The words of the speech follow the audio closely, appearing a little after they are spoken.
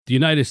The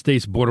United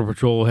States Border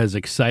Patrol has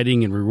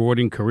exciting and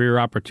rewarding career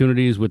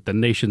opportunities with the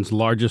nation's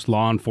largest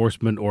law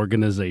enforcement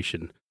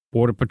organization.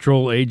 Border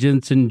Patrol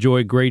agents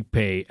enjoy great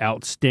pay,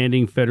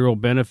 outstanding federal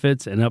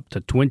benefits, and up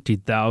to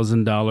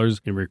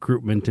 $20,000 in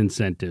recruitment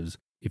incentives.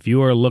 If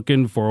you are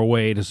looking for a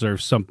way to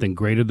serve something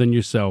greater than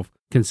yourself,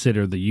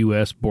 consider the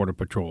U.S. Border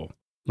Patrol.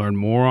 Learn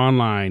more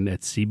online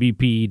at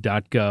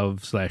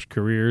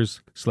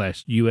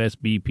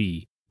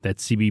cbp.gov/careers/USBP.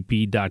 That's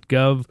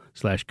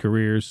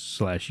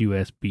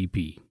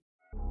cbp.gov/careers/USBP.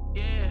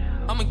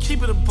 I'ma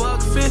keep it a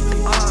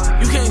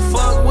 $150. You can't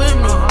fuck with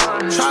me.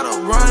 Try to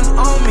run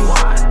on me.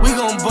 We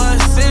gon'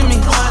 bust in me.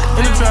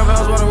 In the trap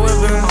house, water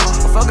whipping.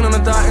 I'm fucking on the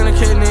thought in the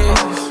kidneys.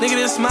 Nigga,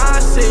 this my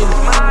city.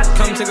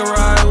 Come take a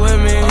ride with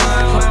me.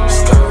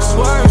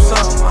 Swerve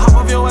some. Hop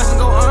off your ass and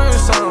go earn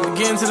some.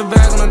 Get into the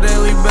bag on a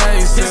daily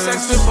basis. Hit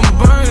sex flip, I'ma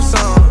burn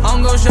some. I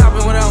don't go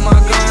shopping without my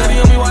gun. Study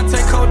on me while I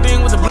take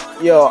codeine with the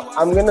Yo,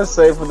 I'm gonna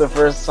say for the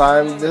first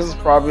time, this is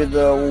probably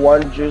the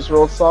one Juice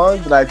WRLD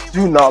song that I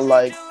do not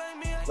like.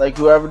 Like,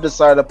 whoever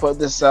decided to put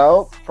this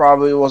out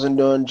probably wasn't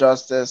doing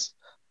justice.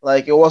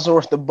 Like, it wasn't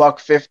worth the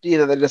 $150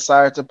 that they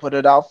decided to put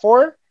it out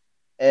for,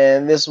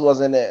 and this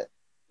wasn't it.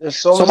 There's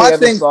so many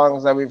other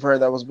songs that we've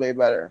heard that was way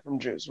better from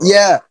Juice WRLD.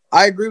 Yeah,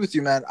 I agree with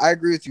you, man. I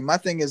agree with you. My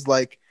thing is,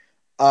 like,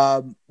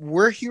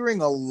 we're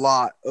hearing a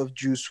lot of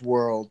Juice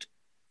WRLD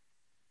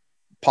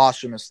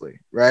posthumously,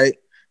 right?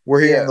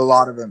 We're hearing a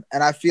lot of them.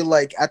 And I feel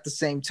like at the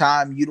same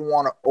time, you don't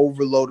want to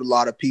overload a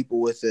lot of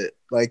people with it.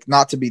 Like,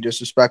 not to be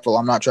disrespectful.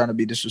 I'm not trying to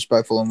be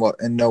disrespectful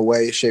in no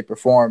way, shape, or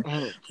form.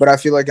 But I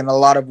feel like in a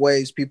lot of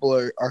ways, people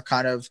are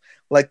kind of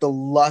like the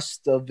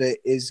lust of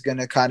it is going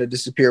to kind of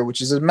disappear, which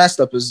is as messed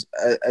up as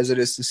it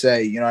is to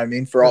say, you know what I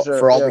mean? For all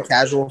the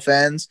casual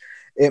fans,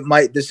 it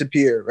might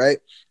disappear, right?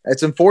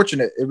 It's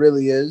unfortunate. It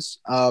really is.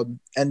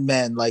 And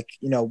man, like,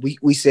 you know,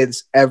 we say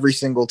this every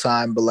single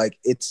time, but like,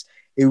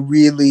 it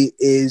really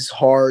is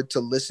hard to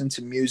listen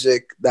to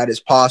music that is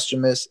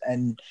posthumous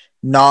and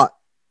not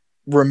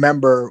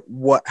remember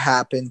what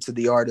happened to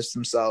the artists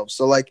themselves.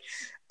 So like,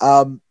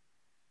 I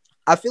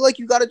feel like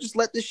you got to just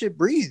let this shit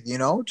breathe, you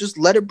know, just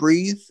let it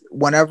breathe.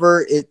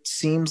 Whenever it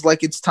seems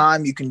like it's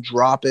time, you can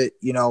drop it.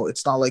 You know,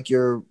 it's not like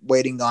you're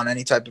waiting on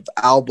any type of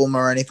album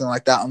or anything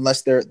like that,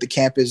 unless the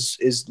camp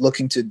is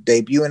looking to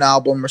debut an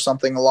album or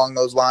something along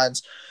those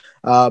lines.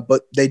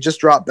 But they just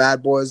dropped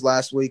Bad Boys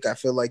last week. I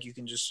feel like you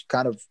can just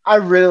kind of. I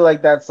really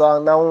like that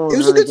song. That one was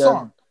really a good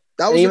song.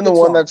 That was even the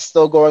one that's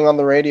still going on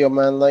the radio,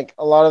 man. Like,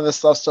 a lot of the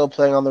stuff's still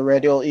playing on the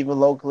radio, even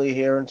locally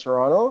here in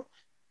Toronto.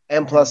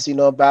 And plus, you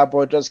know, Bad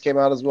Boy just came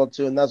out as well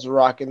too, and that's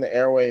rocking the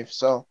airwaves.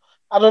 So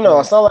I don't know.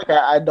 It's not like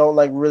I don't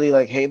like really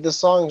like hate this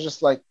song. It's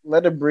just like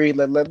let it breathe.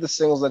 Like, let the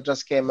singles that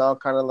just came out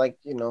kind of like,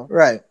 you know,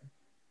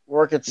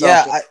 work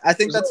itself. Yeah, I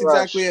think that's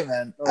exactly it,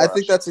 man. I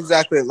think that's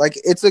exactly it. Like,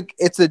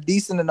 it's a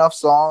decent enough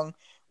song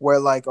where,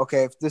 like,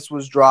 okay, if this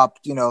was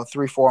dropped, you know,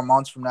 3-4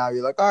 months from now,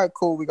 you're like, all right,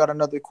 cool, we got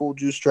another cool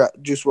Juice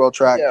WRLD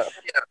track. Yeah.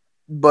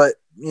 But,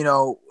 you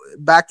know,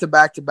 back to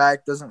back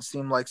doesn't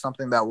seem like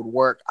something that would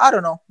work. I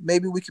don't know.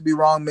 Maybe we could be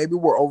wrong. Maybe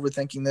we're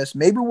overthinking this.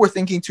 Maybe we're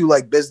thinking too,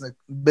 like,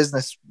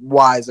 business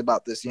wise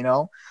about this, you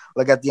know?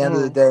 Like, at the end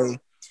of the day,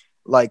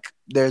 like,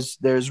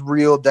 there's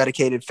real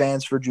dedicated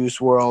fans for Juice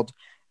WRLD,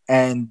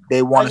 and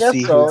they want to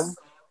see his.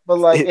 But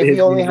like, if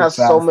he only has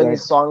so many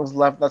songs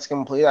left that's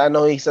complete, I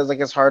know he says like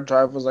his hard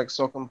drive was like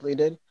so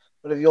completed,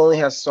 but if he only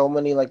has so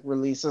many like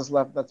releases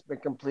left that's been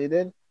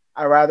completed,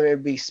 I'd rather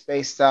it be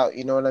spaced out.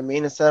 You know what I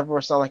mean? Instead of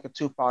it's not like a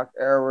Tupac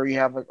era where you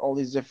have like all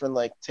these different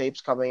like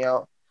tapes coming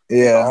out,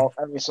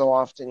 every so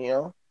often, you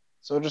know.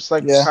 So just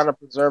like kind of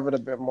preserve it a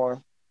bit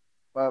more.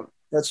 But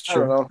that's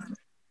true. I don't know.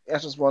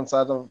 That's just one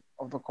side of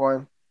the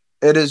coin.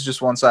 It is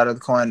just one side of the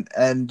coin.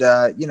 And,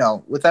 you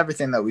know, with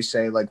everything that we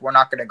say, like, we're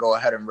not going to go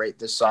ahead and rate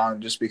this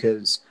song just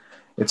because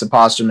it's a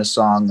posthumous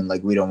song and,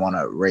 like, we don't want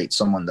to rate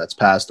someone that's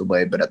passed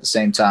away. But at the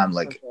same time,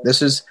 like,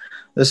 this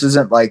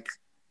isn't, like,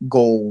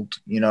 gold,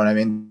 you know what I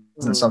mean?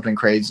 It isn't something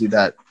crazy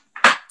that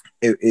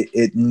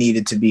it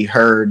needed to be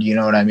heard, you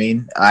know what I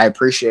mean? I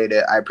appreciate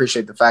it. I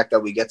appreciate the fact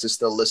that we get to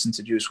still listen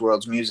to Juice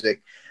WRLD's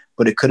music,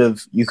 but you could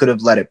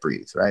have let it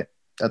breathe, right?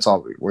 That's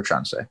all we're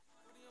trying to say.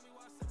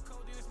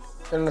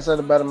 Couldn't have said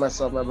it better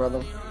myself, my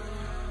brother.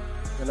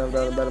 Couldn't have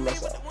done it better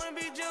myself.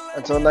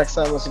 Until next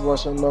time, this is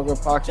Voice from No Good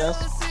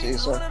Podcast. See you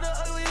soon.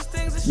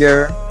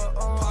 Yeah.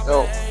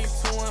 Yo.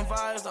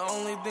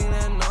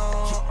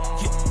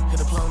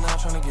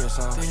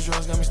 These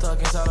drugs got me stuck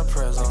inside a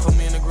prison. Put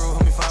me in the groove,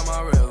 help me find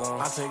my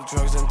rhythm. I take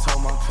drugs and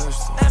told my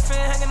pistol. That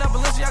fan hanging up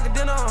Balenciaga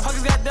dinner.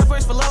 Pockets got death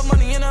race for love,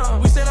 money in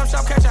them. We set up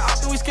shop, catch a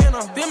op, and we skin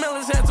them. Them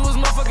melons head to his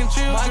motherfucking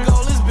children. My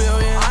goal is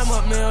billions. I'm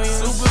up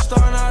millions.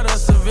 Superstar, not a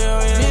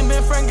civilian. Me and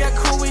Ben Frank got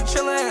cool, we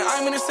chillin'.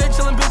 I'm in the state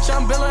chillin', bitch,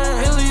 I'm billin'.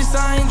 At least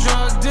I ain't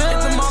drug dealing.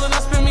 Hit the mall and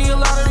I spend me a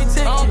lottery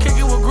ticket. I don't kick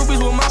it with groupies,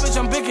 with my bitch,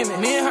 I'm bicking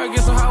it. Me and her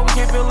get so high, we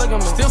can't feel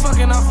ligaments. Still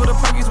fucking off for the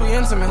perkies, we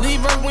intimate.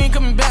 Leave work, we ain't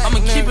coming back. I'ma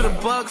keep it a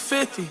 $150.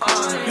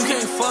 You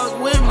can't fuck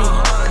with me.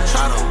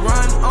 Try to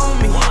run on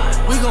me.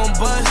 We gon'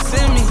 bust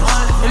in me.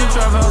 In the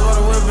trap house,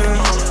 water whipping.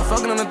 I'm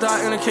fucking on the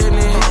thought in the kidney.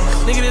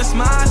 Nigga, this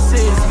my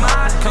city.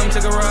 Come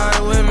take a ride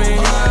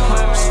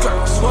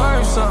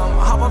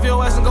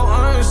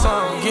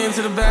Get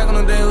into the bag on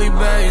a daily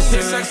basis.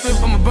 Hit sex flip,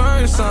 I'ma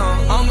burn some.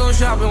 I don't go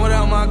shopping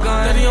without my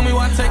gun. Daddy on me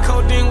why I take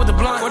codeine with the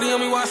blunt. Daddy on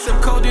me why I sip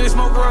codeine and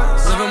smoke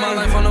runs. Living my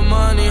life on the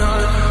money,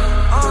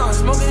 huh?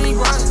 Smoking these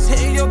grinds.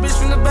 Hitting your bitch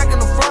from the back and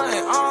the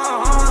front.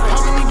 How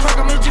many crack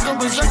I made you go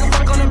berserk and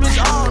fuck on the bitch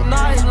all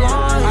night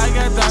long. I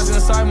got thoughts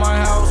inside my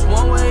house.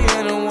 One way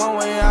in and one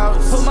way out.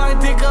 Put my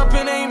dick up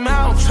in their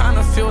mouth. Trying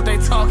to feel what they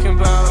talking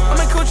about. I'm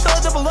in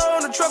Coachella, double O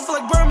on the truck.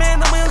 Feel like Birdman,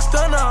 I'm a young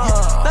stunner.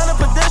 Not a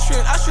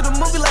pedestrian. I shoot a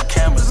movie like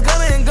cameras.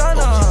 Gunner and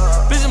gunner.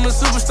 Bitch, I'm a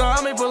superstar.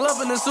 I may pull up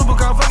in a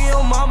supercar. Fucking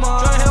your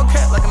mama. Drive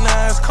Hellcat like a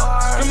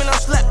NASCAR. Screaming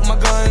out slack with my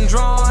gun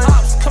drawn.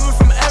 Ops coming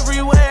from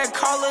everywhere.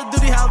 Call of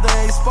Duty how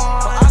they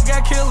spawn. I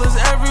got killers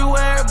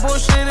everywhere.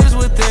 Bullshit is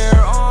what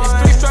they're on.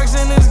 It's 3 strikes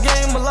in this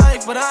game of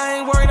life, but I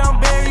ain't worried. I'm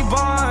Barry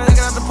Bonds.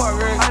 Thinking out the park,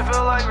 Rick. I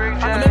feel like Rick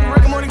James. I'm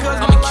Rick and Morty cause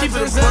I'ma keep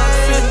it a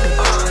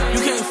 $1.50.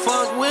 You can't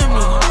fuck with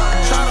me.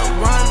 Try to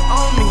run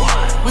on me.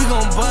 We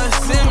gon'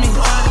 bust in me.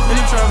 In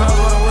the trap house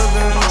while I'm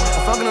whipping.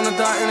 I'm fucking on the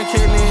thought in the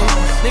kidney.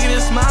 Nigga,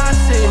 this my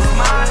city.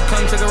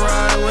 Come take a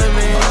ride with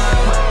me.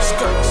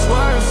 Skirt,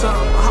 swerve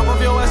something. Hop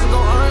off your ass and go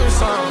earn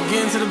something.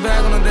 Get into the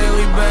bag on a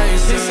daily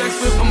basis. Hit sex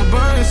flip, I'ma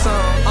burn some.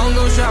 I don't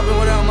go shopping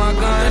without my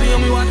gun. Daddy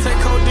on me why I take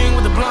codeine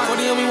with the blunt.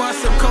 Daddy on me why I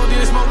sip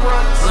codeine and smoke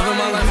runs. Living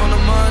my life on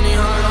the money,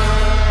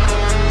 huh?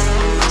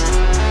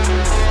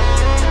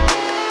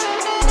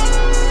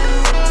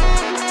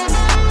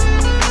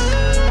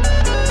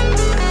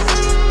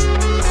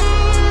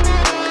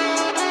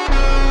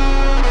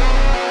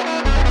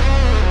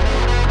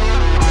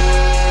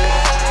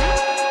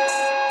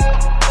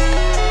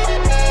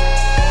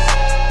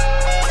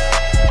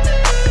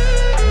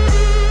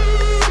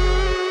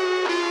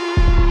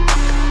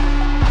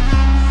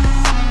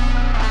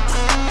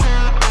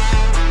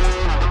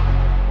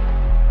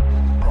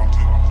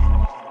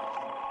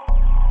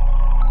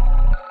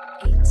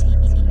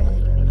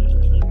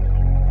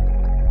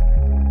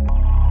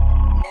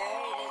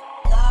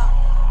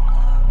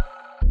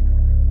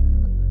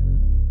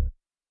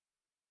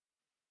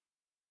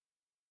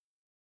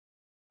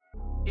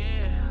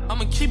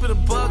 I'ma keep it a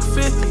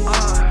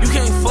 $1.50. You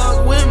can't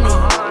fuck with me.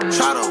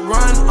 Try to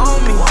run on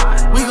me.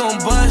 We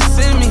gon' bust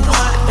in me.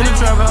 In the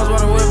trap house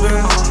while I'm whipping.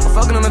 I'm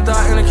fucking on the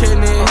thought in the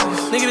kidney.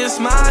 Nigga, this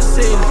my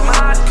city.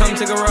 Come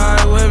take a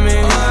ride with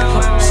me.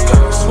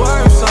 Skirt,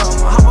 swerve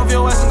something. Hop off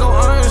your ass and go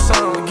earn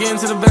something. Get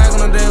into the bag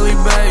on a daily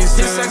basis.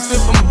 Hit sex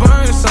flip, I'ma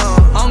burn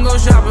some. I don't go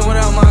shopping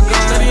without my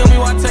gun. Daddy on me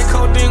why I take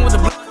codeine with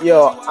the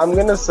Yo, I'm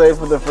gonna say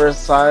for the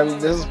first time,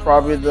 this is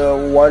probably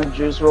the one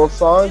Juice WRLD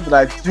song that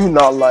I do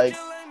not like.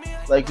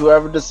 Like,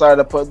 whoever decided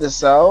to put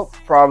this out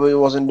probably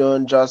wasn't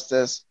doing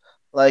justice.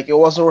 Like, it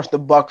wasn't worth the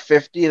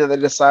 $1.50 that they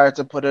decided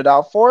to put it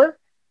out for,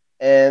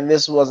 and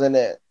this wasn't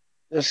it.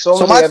 There's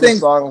so many other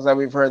songs that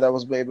we've heard that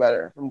was way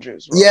better from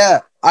Juice WRLD. Yeah,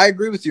 I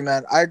agree with you,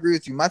 man. I agree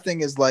with you. My thing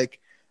is, like,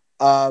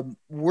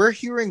 we're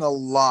hearing a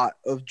lot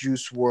of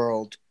Juice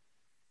WRLD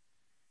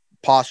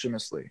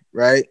posthumously,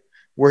 right?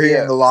 We're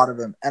hearing a lot of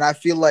them. And I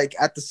feel like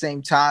at the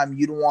same time,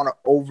 you don't want to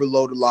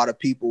overload a lot of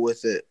people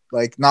with it.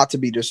 Like, not to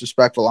be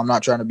disrespectful. I'm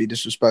not trying to be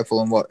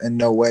disrespectful in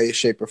no way,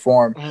 shape, or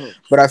form.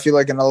 But I feel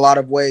like in a lot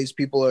of ways,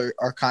 people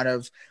are kind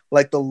of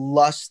like the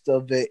lust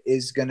of it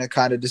is going to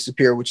kind of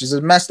disappear, which is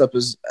as messed up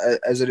as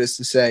it is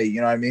to say,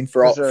 you know what I mean?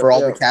 For all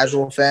the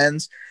casual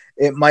fans,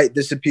 it might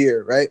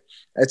disappear, right?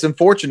 It's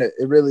unfortunate.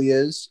 It really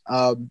is.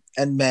 And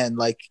man,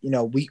 like, you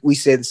know, we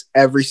say this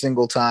every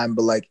single time,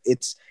 but like,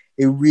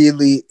 it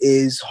really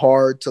is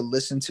hard to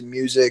listen to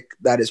music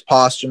that is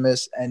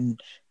posthumous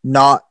and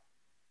not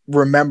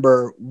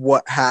remember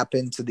what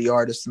happened to the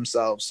artists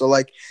themselves. So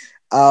like,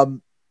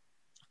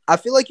 I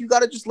feel like you got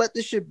to just let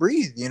this shit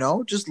breathe, you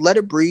know, just let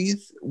it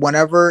breathe.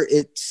 Whenever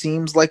it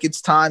seems like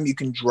it's time, you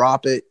can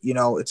drop it. You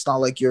know, it's not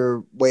like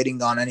you're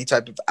waiting on any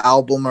type of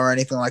album or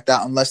anything like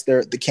that, unless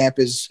the camp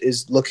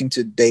is looking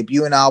to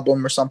debut an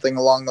album or something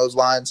along those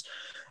lines.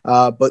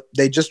 But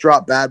they just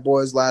dropped Bad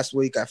Boys last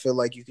week. I feel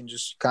like you can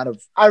just kind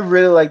of. I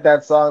really like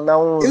that song. That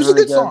one was really a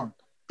good song.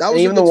 That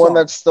was even the one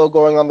that's still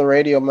going on the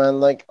radio, man.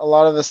 Like, a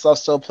lot of the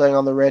stuff's still playing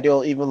on the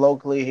radio, even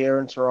locally here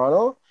in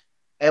Toronto.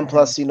 And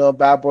plus, you know,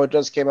 Bad Boy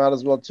just came out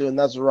as well too, and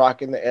that's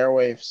rocking the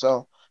airwave.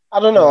 So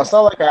I don't know. It's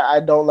not like I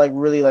don't like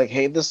really like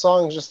hate this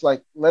song. It's just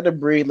like let it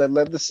breathe. Like,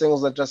 let the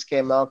singles that just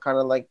came out kind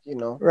of like, you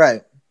know,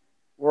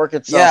 work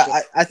itself.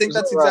 Yeah, I think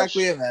that's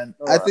exactly it, man.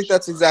 I think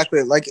that's exactly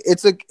it. Like,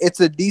 it's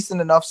a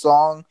decent enough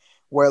song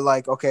where,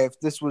 like, okay, if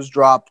this was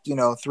dropped, you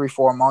know,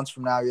 3-4 months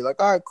from now, you're like,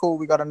 all right, cool,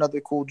 we got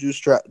another cool Juice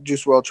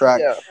WRLD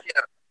track. Yeah.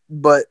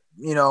 But,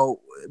 you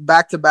know,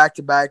 back to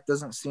back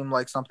doesn't seem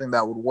like something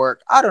that would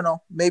work. I don't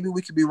know. Maybe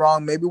we could be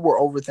wrong. Maybe we're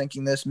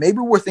overthinking this. Maybe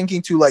we're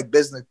thinking too, like,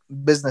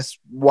 business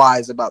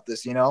wise about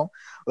this, you know?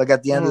 Like,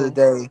 at the end of the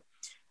day,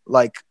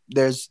 like,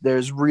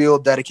 there's real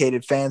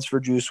dedicated fans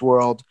for Juice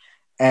WRLD,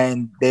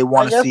 and they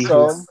want to see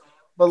his,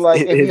 but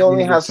like, if he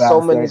only has so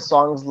many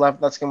songs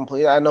left that's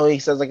complete, I know he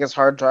says like his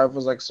hard drive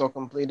was like so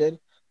completed,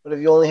 but if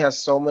he only has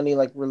so many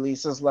like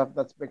releases left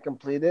that's been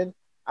completed,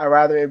 I'd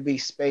rather it be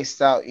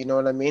spaced out. You know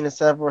what I mean?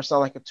 Instead of it's not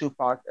like a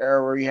Tupac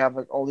era where you have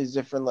like all these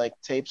different like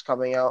tapes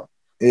coming out.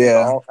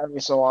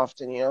 every so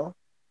often.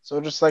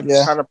 So just like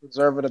kind of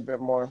preserve it a bit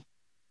more.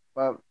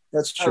 But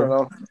that's true. I don't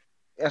know.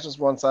 That's just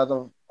one side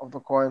of the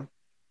coin.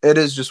 It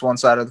is just one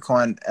side of the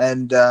coin.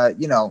 And,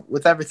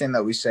 with everything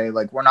that we say,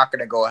 like, we're not going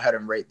to go ahead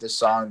and rate this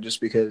song just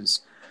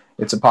because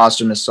it's a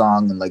posthumous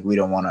song and, like, we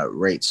don't want to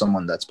rate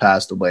someone that's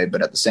passed away.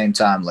 But at the same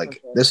time,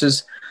 like, this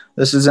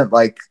isn't,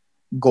 like,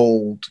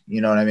 gold,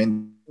 you know what I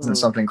mean? It isn't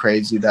something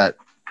crazy that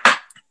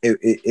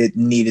it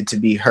needed to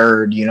be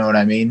heard, you know what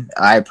I mean?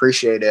 I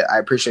appreciate it. I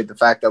appreciate the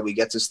fact that we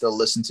get to still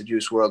listen to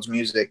Juice WRLD's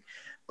music,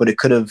 but you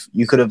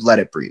could have let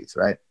it breathe,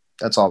 right?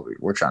 That's all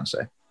we're trying to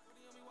say.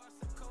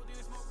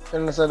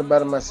 Couldn't have said it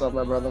better myself,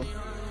 my brother.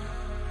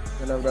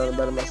 Couldn't have done it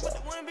better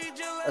myself.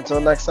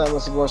 Until next time,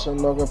 this is Voice from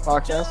the No Good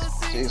Podcast.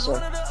 See you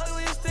soon.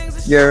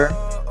 Yeah.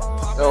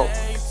 Yo.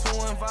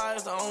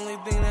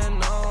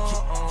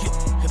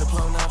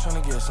 Trying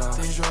to get some.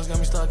 These drugs got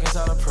me stuck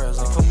inside a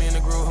prison. Put me in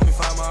the groove, help me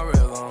find my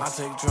real on. I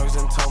take drugs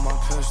and tow my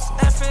pistol.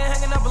 FN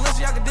hanging up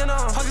Balenciaga dinner.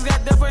 Pockets got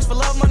death race for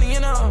love, money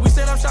in them. We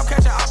set up shop,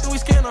 catch a op, then we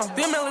skin them.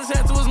 Them MLS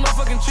head to his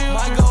motherfucking children.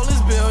 My goal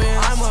is billion,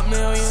 I'm up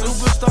millions.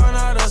 Superstar,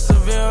 not a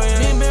civilian.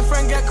 Me and Ben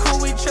Frank got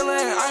cool, we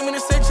chillin'. I'm in the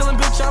state chillin',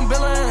 bitch, I'm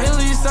billin'.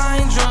 At least I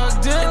ain't drug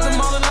dealing. Hit the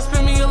mall and I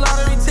spend me a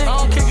lottery ticket. I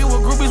don't kick it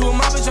with groupies, with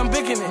my bitch, I'm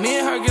bicking it. Me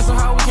and her get so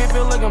high, we can't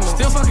feel ligaments.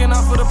 Still fucking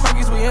off for the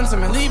perkies, we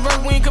intimate. Leave work,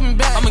 we ain't coming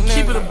back. I'ma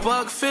keep it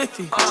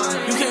 $150.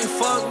 You can't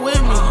fuck with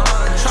me,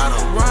 try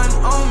to run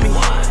on me,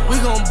 we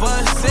gon'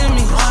 bust in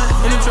me.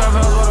 In the trap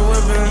house, water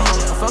whipping,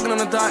 I'm fucking on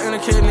the thigh and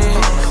the kidney.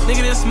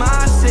 Nigga, this my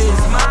city,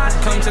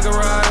 come take a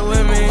ride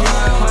with me.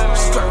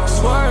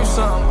 Swerve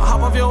some,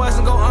 hop off your ass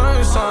and go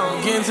earn some.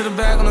 Get into the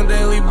bag on a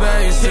daily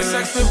basis. Hit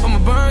sex flip, I'ma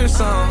burn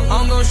some.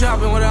 I don't go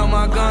shopping without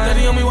my gun.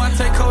 Daddy on me, why I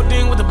take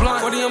codeine with the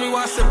blunt? 40 on me,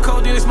 why I sip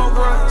codeine and smoke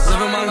runs?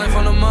 Living my life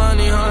on the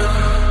money,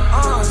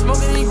 huh?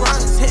 Smoking these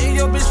grinds, hitting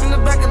your bitch from the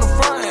back and the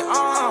front.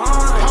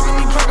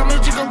 I'm a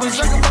chicken, but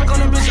I can fuck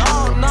on a bitch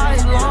all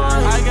night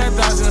long. I got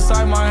thoughts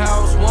inside my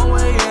house, one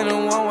way in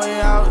and one way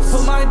out.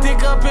 Put my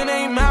dick up in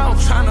a mouth,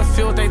 trying to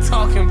feel what they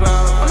talking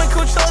about. I'm in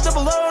Coachella,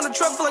 double O on the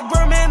truck, feel like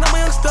Birdman, I'm a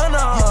young stunner.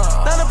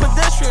 Not a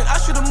pedestrian, I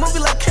shoot a movie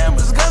like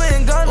cameras, gunner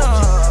and gunner.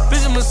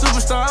 Bitch, I'm a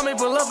superstar, I may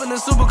pull up in a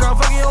supercar,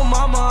 fucking your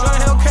mama.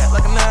 Drive Hellcat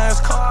like a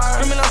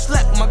NASCAR, screaming out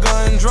slack with my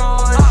gun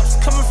drawn. Ops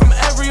coming from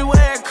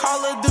everywhere,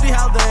 Call of Duty,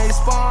 how they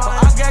spawn.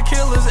 I got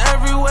killers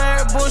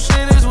everywhere,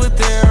 bullshitters with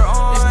their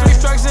arms.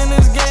 It's 3 strikes in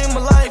this game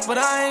of life, but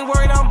I ain't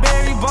worried, I'm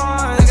Barry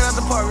Bonds. Thinking out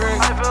the park, Rick.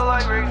 I feel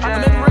like Rick James. I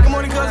can make Rick and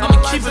Morty cause I'ma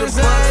keep it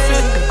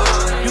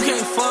 $150. You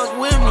can't fuck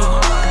with me,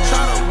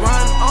 try to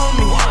run on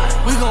me,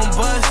 we gon'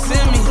 bust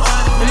in me.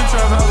 In the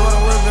trap house,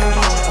 water whipping,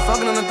 I'm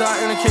fucking on the thigh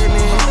and the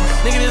kidney.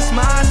 Nigga, this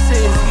my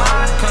city,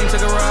 come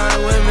take a ride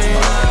with me.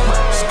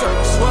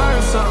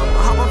 Swerve some,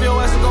 hop off your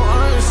ass and go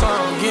earn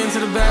some. Get into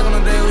the bag on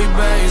a daily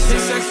basis.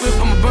 Hit sex flip,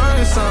 I'ma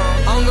burn some.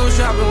 I don't go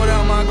shopping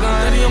without my gun.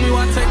 Daddy on me,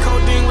 why I take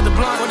codeine with the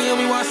blunt? 40 on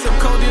me, why I sip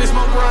codeine and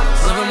smoke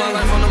runs? Living my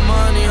life on the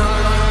money,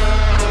 huh?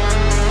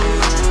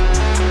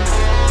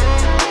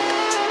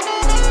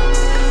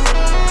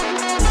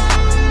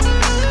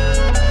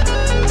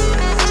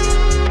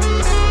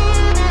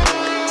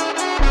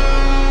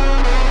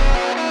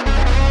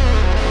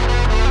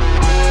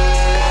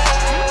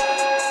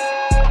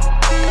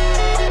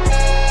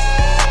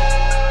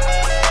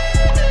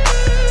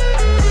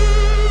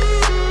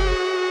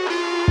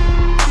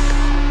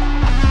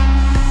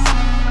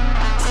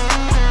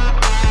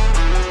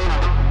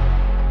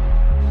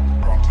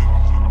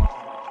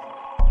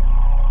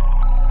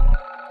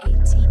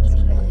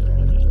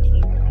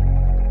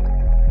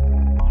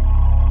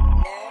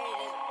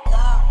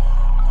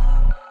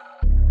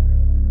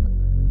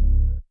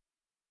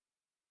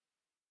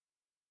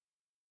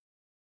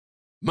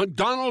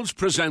 McDonald's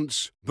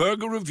presents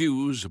Burger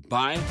Reviews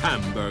by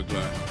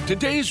Hamburglar.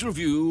 Today's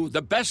review,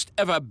 the best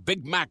ever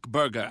Big Mac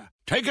burger.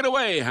 Take it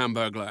away,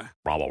 Hamburglar.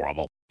 Rubble,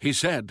 rubble. He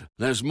said,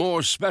 there's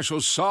more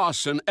special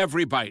sauce in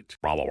every bite.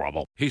 Rubble,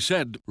 rubble. He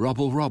said,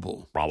 rubble,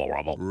 rubble. Rubble,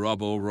 rubble.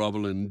 Rubble,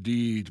 rubble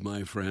indeed,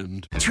 my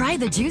friend. Try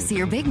the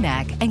juicier Big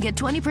Mac and get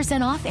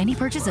 20% off any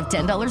purchase of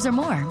 $10 or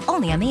more.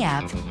 Only on the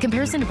app.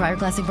 Comparison to prior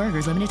classic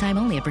burgers. Limited time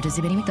only at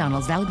participating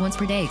McDonald's. Valid once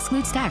per day.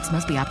 Excludes tax.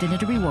 Must be opted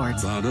into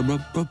rewards.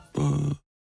 Ba-da-ba-ba-ba.